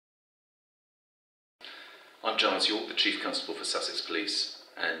I'm GilesYork, the Chief Constable for Sussex Police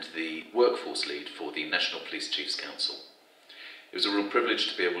and the Workforce Lead for the National Police Chiefs Council. It was a real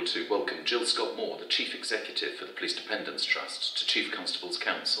privilege to be able to welcome Jill Scott-Moore, the Chief Executive for the Police Dependants Trust, to Chief Constables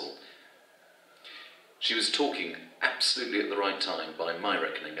Council. She was talking absolutely at the right time, by my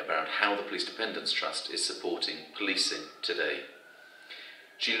reckoning, about how the Police Dependants Trust is supporting policing today.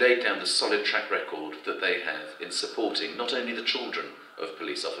 She laid down the solid track record that they have in supporting not only the children of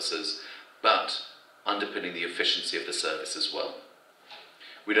police officers, but underpinning the efficiency of the service as well.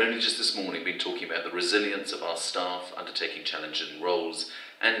 We'd only just this morning been talking about the resilience of our staff undertaking challenging roles,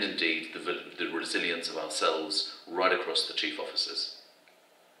 and indeed the resilience of ourselves right across the chief officers.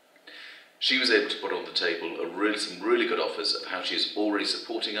 She was able to put on the table some really good offers of how she is already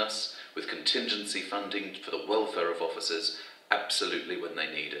supporting us with contingency funding for the welfare of officers absolutely when they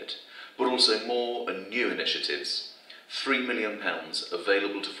need it, but also more and new initiatives. £3 million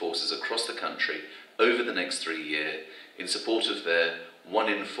available to forces across the country over the next 3 years in support of their 1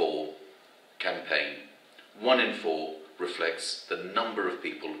 in 4 campaign. 1 in 4 reflects the number of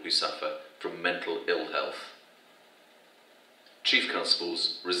people who suffer from mental ill health. Chief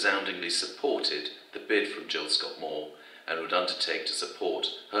Constables resoundingly supported the bid from Jill Scott-Moore and would undertake to support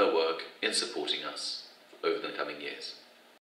her work in supporting us over the coming years.